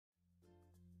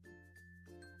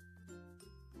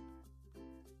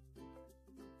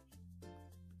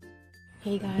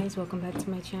Hey guys, welcome back to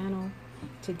my channel.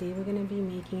 Today we're going to be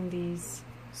making these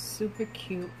super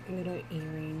cute little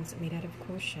earrings made out of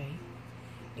crochet.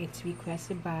 It's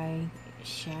requested by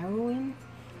Sharon.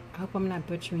 I hope I'm not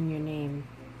butchering your name,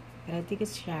 but I think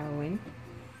it's Sharon.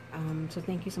 So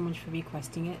thank you so much for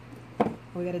requesting it. All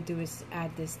we got to do is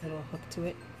add this little hook to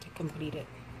it to complete it.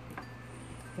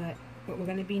 But what we're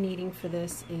going to be needing for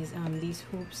this is these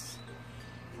hoops.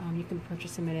 You can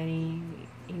purchase them at any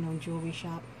jewelry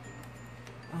shop.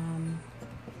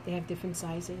 They have different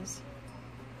sizes,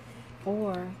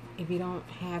 or if you don't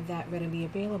have that readily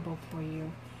available for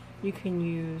you, you can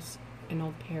use an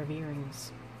old pair of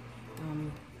earrings.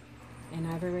 And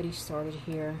I've already started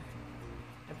here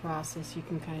the process. You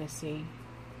can kind of see.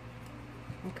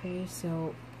 Okay,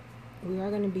 so we are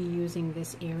going to be using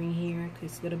this earring here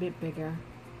because it's a little bit bigger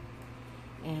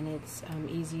and it's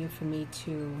easier for me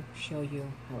to show you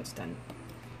how it's done.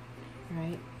 All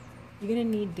right. You're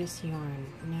going to need this yarn.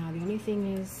 Now, the only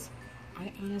thing is,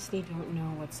 I honestly don't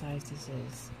know what size this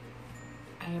is.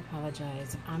 I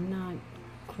apologize. I'm not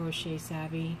crochet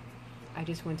savvy. I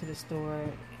just went to the store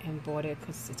and bought it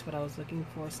because it's what I was looking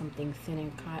for, something thin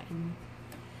and cotton.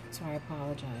 So I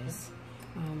apologize.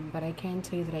 But I can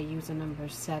tell you that I use a number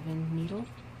 7 needle.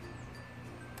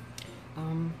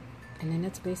 And then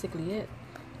that's basically it.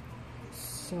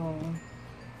 So,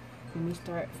 let me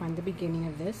find the beginning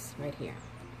of this right here.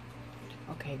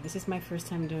 Okay, this is my first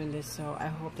time doing this, so I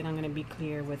hope that I'm going to be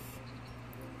clear with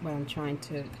what I'm trying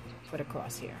to put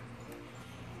across here.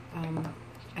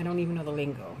 I don't even know the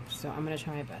lingo, so I'm going to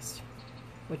try my best.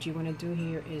 What you want to do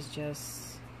here is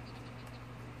just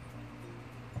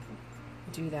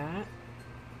do that.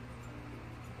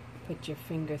 Put your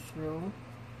finger through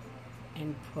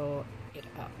and pull it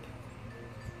up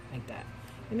like that.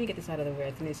 Let me get this out of the way.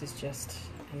 I think this is just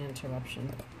an interruption.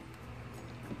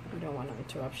 We don't want no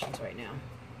interruptions right now.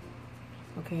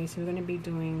 Okay, so we're going to be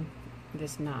doing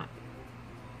this knot.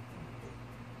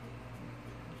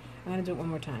 I'm going to do it one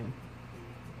more time.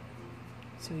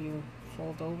 So you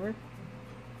fold over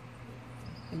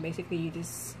and basically you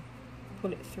just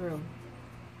pull it through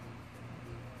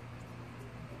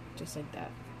just like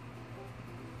that.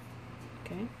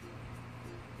 Okay,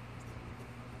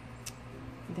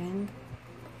 then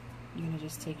you're going to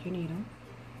just take your needle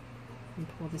and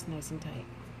pull this nice and tight.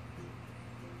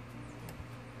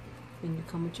 Then you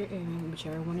come with your earring,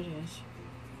 whichever one it is,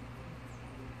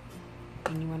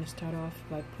 and you want to start off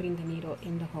by putting the needle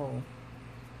in the hole.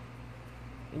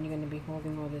 And you're going to be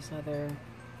holding all this other,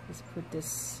 let's put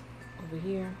this over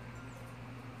here,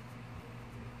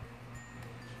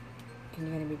 and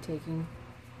you're going to be taking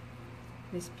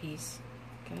this piece,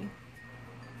 okay,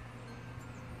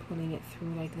 pulling it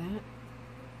through like that,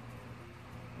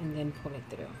 and then pull it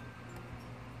through,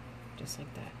 just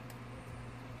like that.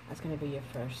 That's going to be your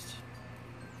first.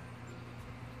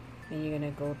 Then you're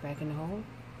going to go back in the hole,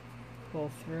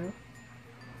 pull through,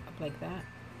 up like that,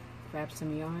 grab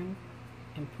some yarn,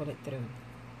 and pull it through.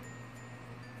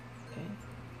 Okay,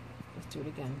 let's do it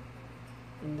again.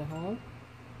 In the hole,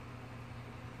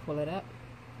 pull it up,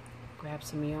 grab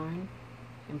some yarn,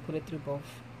 and put it through both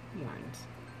yarns.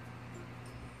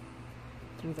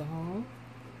 Through the hole,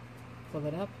 pull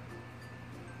it up,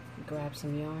 grab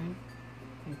some yarn,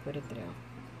 and put it through.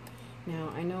 Now,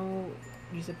 I know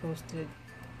you're supposed to,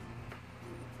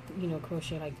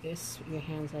 crochet like this, your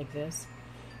hands like this.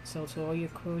 So to all your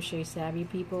crochet savvy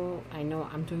people, I know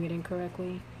I'm doing it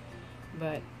incorrectly,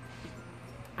 but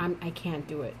I can't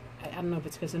do it. I don't know if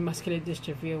it's because of muscular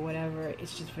dystrophy or whatever.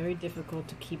 It's just very difficult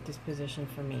to keep this position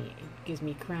for me. It gives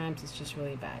me cramps. It's just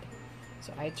really bad.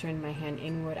 So I turn my hand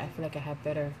inward. I feel like I have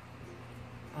better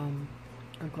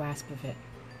a grasp of it.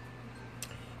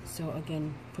 So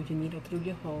again, put your needle through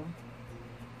your hole,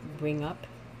 bring up,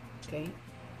 okay,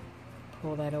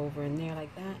 pull that over in there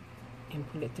like that,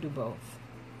 and pull it through both.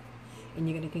 And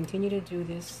you're going to continue to do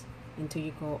this until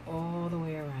you go all the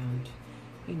way around,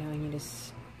 and you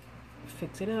just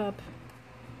fix it up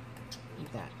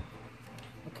like that.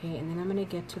 Okay, and then I'm going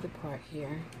to get to the part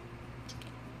here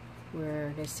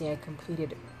where they say I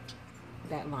completed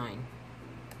that line.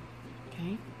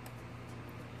 Okay,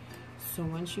 so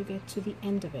once you get to the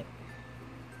end of it,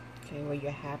 okay, where you're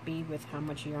happy with how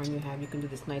much yarn you have, you can do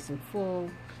this nice and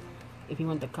full. If you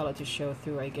want the color to show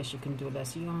through, I guess you can do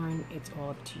less yarn. It's all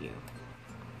up to you.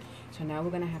 So now we're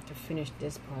going to have to finish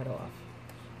this part off.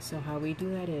 So how we do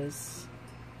that is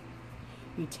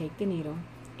you take the needle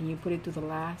and you put it through the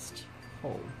last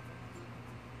hole,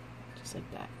 just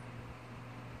like that.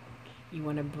 You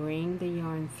want to bring the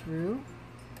yarn through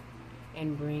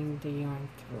and bring the yarn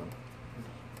through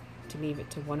to leave it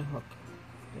to one hook,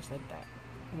 just like that,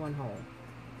 one hole.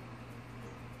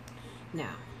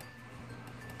 Now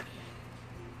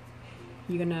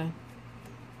you're gonna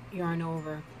yarn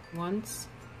over once,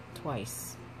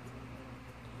 twice,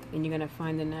 then you're gonna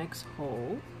find the next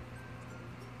hole,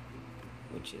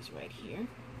 which is right here. You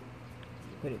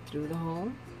put it through the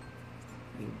hole,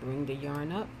 you bring the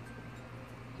yarn up,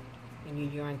 and you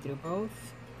yarn through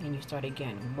both, and you start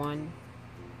again. 1,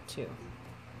 2.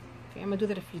 Okay, I'm gonna do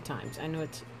that a few times. I know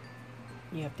it's,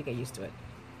 you have to get used to it.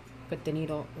 Put the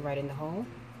needle right in the hole,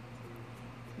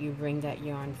 you bring that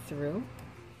yarn through,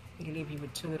 it'll leave you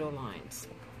with 2 little lines.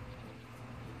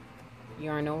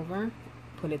 Yarn over,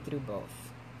 pull it through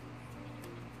both.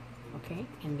 Okay,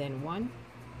 and then 1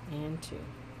 and 2.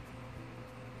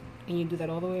 And you do that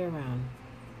all the way around.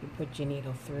 You put your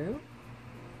needle through,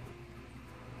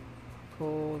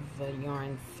 pull the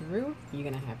yarn through, you're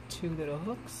gonna have 2 little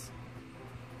hooks,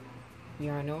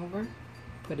 yarn over,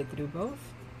 put it through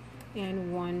both,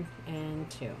 and 1 and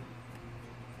 2.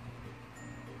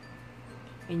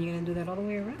 And you're gonna do that all the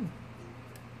way around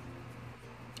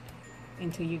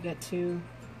until you get to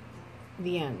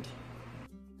the end.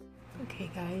 Okay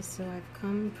guys, so I've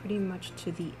come pretty much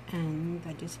to the end.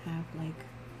 I just have like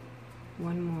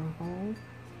one more hole.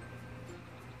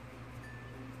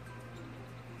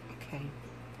 Okay,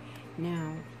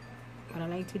 now what I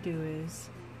like to do is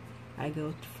I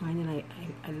go to find and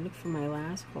I look for my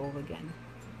last hole again.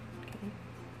 Okay,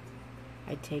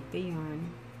 I take the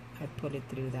yarn, I put it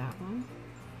through that one,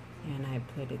 and I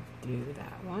put it through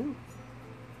that one,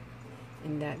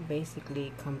 and that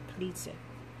basically completes it.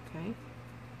 Okay,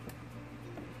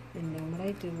 and then what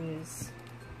I do is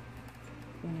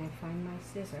when I find my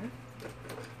scissor,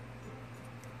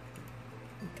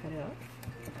 I cut it off.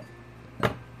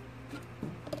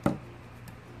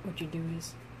 What you do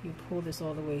is you pull this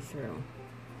all the way through,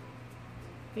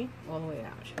 okay, all the way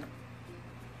out,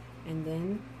 and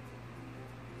then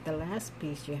the last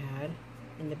piece you had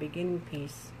in the beginning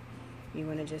piece, you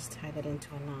want to just tie that into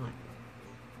a knot.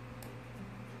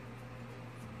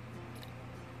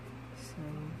 So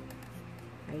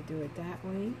I do it that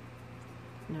way,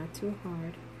 not too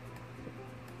hard,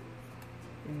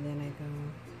 and then I go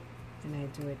and I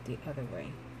do it the other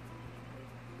way.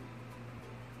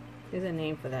 There's a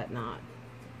name for that knot.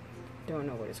 Don't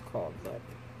know what it's called, but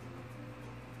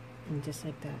and just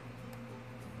like that.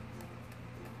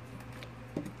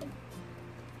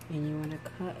 And you want to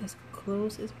cut as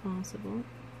close as possible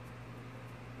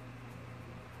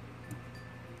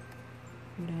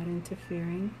without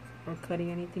interfering or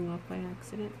cutting anything off by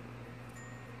accident.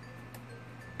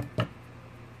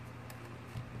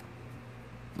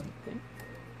 Okay.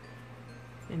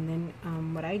 And then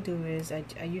what I do is I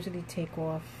usually take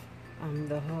off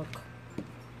the hook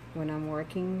when I'm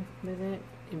working with it.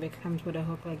 If it comes with a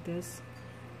hook like this,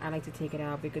 I like to take it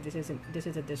out because this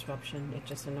is a disruption. It's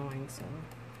just annoying. So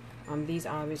these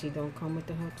obviously don't come with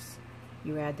the hooks.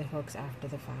 You add the hooks after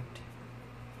the fact.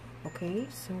 Okay,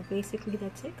 so basically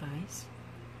that's it, guys.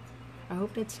 I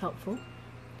hope that's helpful.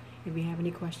 If you have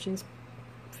any questions,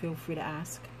 feel free to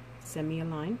ask. Send me a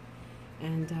line.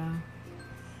 And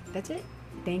that's it.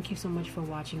 Thank you so much for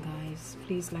watching, guys.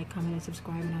 Please like, comment, and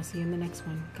subscribe, and I'll see you in the next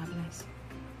one. God bless.